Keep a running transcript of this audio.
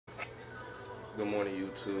Good morning,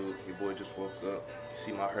 YouTube. Your boy just woke up. You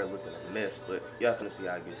see my hair looking a mess, but y'all finna see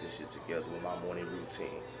how I get this shit together with my morning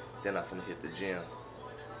routine. Then I finna hit the gym.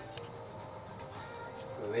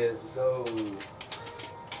 Let's go.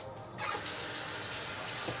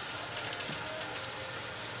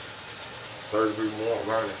 Third-degree warm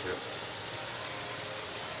burning shit.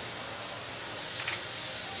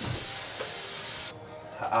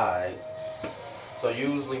 Alright. So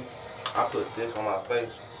usually I put this on my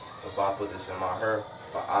face. If I put this in my hair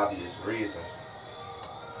for obvious reasons.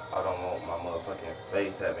 I don't want my motherfucking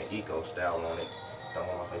face having eco style on it. Don't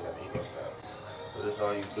want my face having eco style. So this is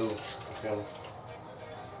all you do. You feel me?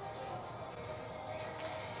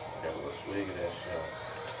 Have a little swig of that shit.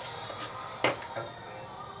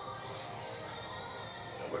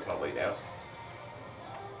 And work my way down.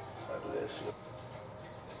 So I do that shit.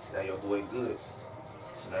 Now your boy good.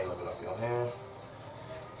 So now you open up your hand.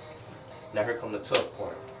 Now here come the tough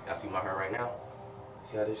part. Y'all see my hair right now?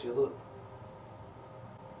 See how this shit look?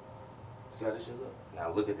 See how this shit look?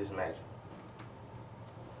 Now look at this magic.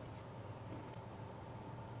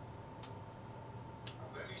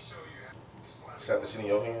 Slap the shit in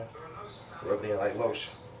your hand. Rub it in like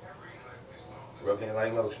lotion. Rub it in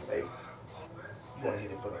like lotion, baby. You wanna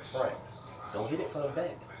hit it from the front. Don't hit it from the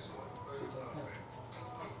back.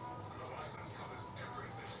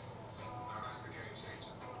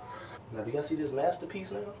 Now, do y'all see this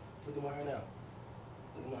masterpiece now? Look at my hair now.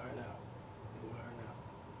 Look at my hair now. Look at my hair now.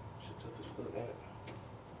 Shit tough as fuck, ain't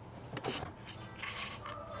it?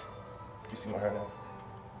 You see my hair now?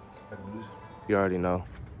 I can do this. You already know.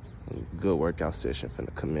 Good workout session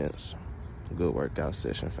finna commence. Good workout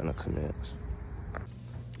session finna commence.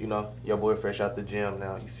 You know, your boy fresh out the gym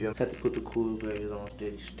now, you feel me? Had to put the cool blades on,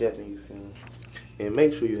 steady stepping, you feel me? And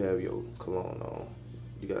make sure you have your cologne on.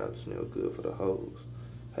 You gotta smell good for the hoes.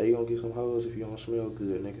 How you gonna get some hoes if you don't smell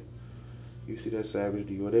good, nigga? You see that Savage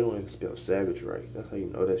Dior? They don't even spell Savage right. That's how you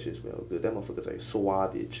know that shit smell good. That motherfucker say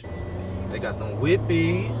Suavage. They got them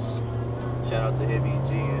whippies. Shout out to Heavy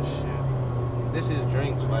G and shit. This is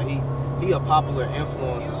drinks. Like he a popular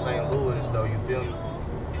influence in St. Louis though. You feel me?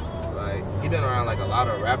 Like he been around like a lot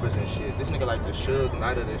of rappers and shit. This nigga like the Suge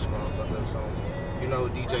Knight of this motherfucker. So you know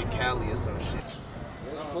DJ Khaled or some shit.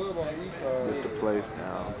 This the place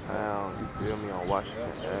downtown, you feel me, on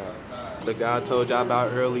Washington Ave. The guy I told y'all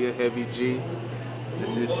about earlier, Heavy G.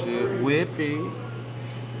 This is shit whippy.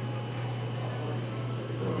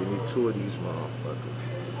 Give me 2 of these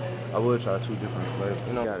motherfuckers. I would try 2 different flavors.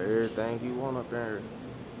 You know, got everything you want up there.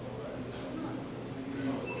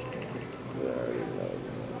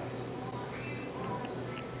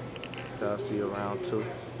 Y'all see around too.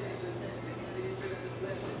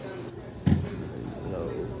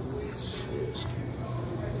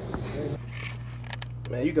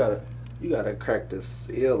 Man, you gotta crack the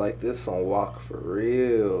seal like this on walk for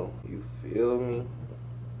real. You feel me?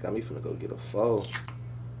 Got me finna go get a foe.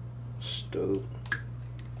 Stupid.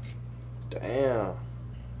 Damn.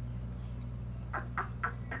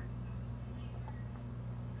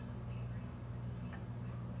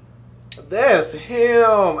 That's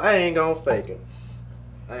him. I ain't gonna fake it.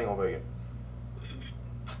 I ain't gonna fake it.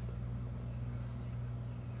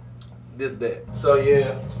 This that. So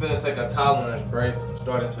yeah, finna take a tolerance break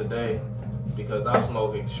starting today because I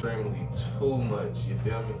smoke extremely too much, you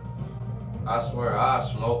feel me? I swear I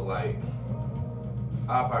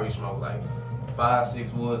probably smoke like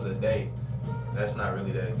 5-6 woods a day. That's not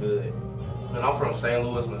really that good. And I'm from St.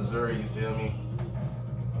 Louis, Missouri, you feel me?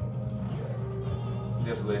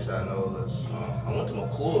 Just to let y'all know, I went to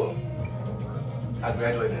McClure. I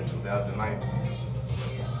graduated in 2009.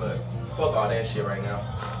 But fuck all that shit right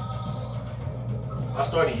now. I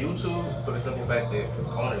started YouTube for the simple fact that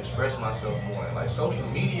I want to express myself more. And like social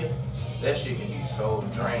media, that shit can be so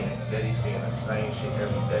draining. Steady seeing the same shit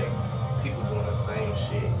every day. People doing the same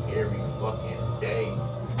shit every fucking day.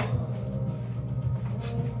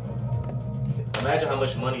 Imagine how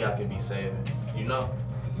much money I could be saving, you know?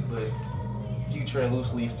 But Future and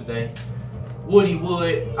Loose Leaf today. Woody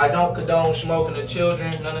Wood, I don't condone smoking to children.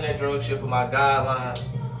 None of that drug shit for my guidelines.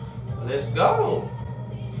 Let's go.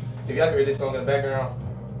 If y'all can hear this song in the background,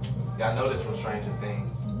 y'all know this from Stranger Things.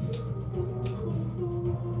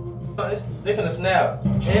 They finna snap.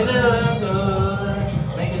 And then I'm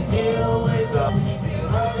good, make a deal with God.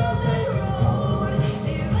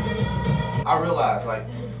 I realize, like,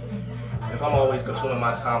 if I'm always consuming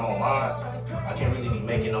my time online, I can't really be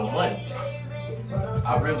making no money.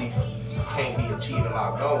 I really can't be achieving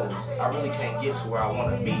my goals. I really can't get to where I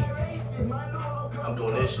want to be. I'm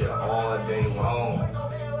doing this shit all day long.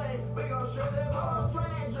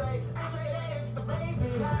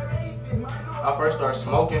 I first started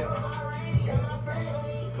smoking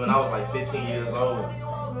when I was like 15 years old.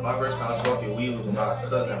 My first time smoking weed was with my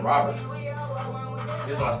cousin Robert.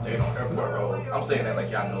 This one I stayed on Airport Road. I'm saying that like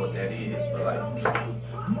y'all know what that is, but like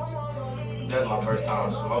that's my first time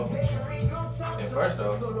smoking. At first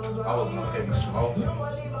though, I wasn't a heavy smoker.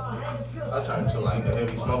 I turned to like a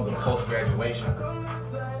heavy smoker post graduation.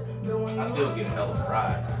 I still was getting hella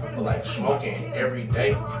fried, but like smoking every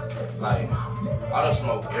day, like I done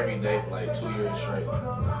smoked every day for like 2 years straight.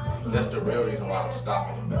 That's the real reason why I'm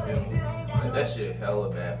stopping. You feel me? Like that shit hella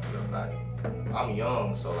bad for your body. I'm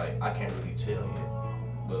young, so like I can't really tell yet.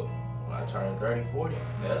 But when I turn 30, 40,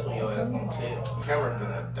 that's when your ass gonna tell. Camera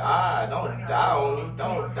finna die. Don't die on me.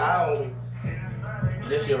 Don't die on me.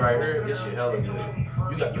 This shit right here, this shit hella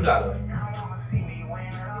good. You gotta.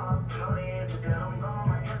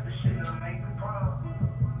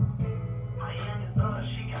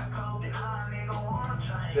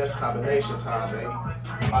 That's combination time,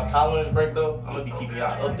 baby. My tolerance break though, I'm gonna be keeping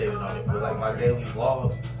y'all updated on it with like my daily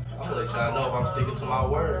vlogs. I'm gonna let y'all know if I'm sticking to my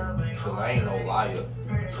word, cause I ain't no liar.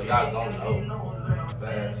 So y'all gonna know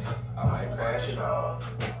fast. I might crash it off.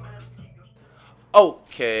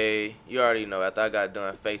 Okay, you already know. After I got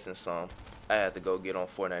done facing some, I had to go get on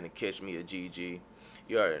Fortnite and catch me a GG.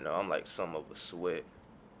 You already know I'm like some of a sweat.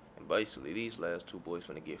 And basically, these last two boys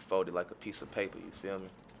finna get folded like a piece of paper. You feel me?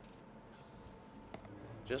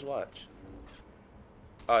 Just watch.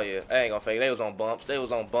 Oh yeah, I ain't gonna fake it. They was on bumps. They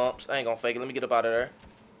was on bumps. I ain't gonna fake it. Let me get up out of there.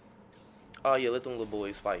 Oh yeah, let them little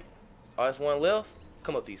boys fight. Oh, there's one left.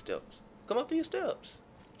 Come up these steps. Come up these steps.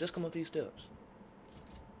 Just come up these steps.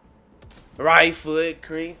 Right foot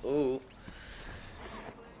creep. Ooh.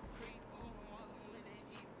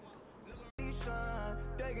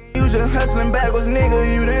 You just hustling backwards,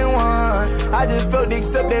 nigga. You didn't want. I just felt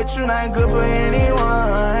accept that you not good for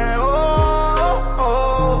anyone.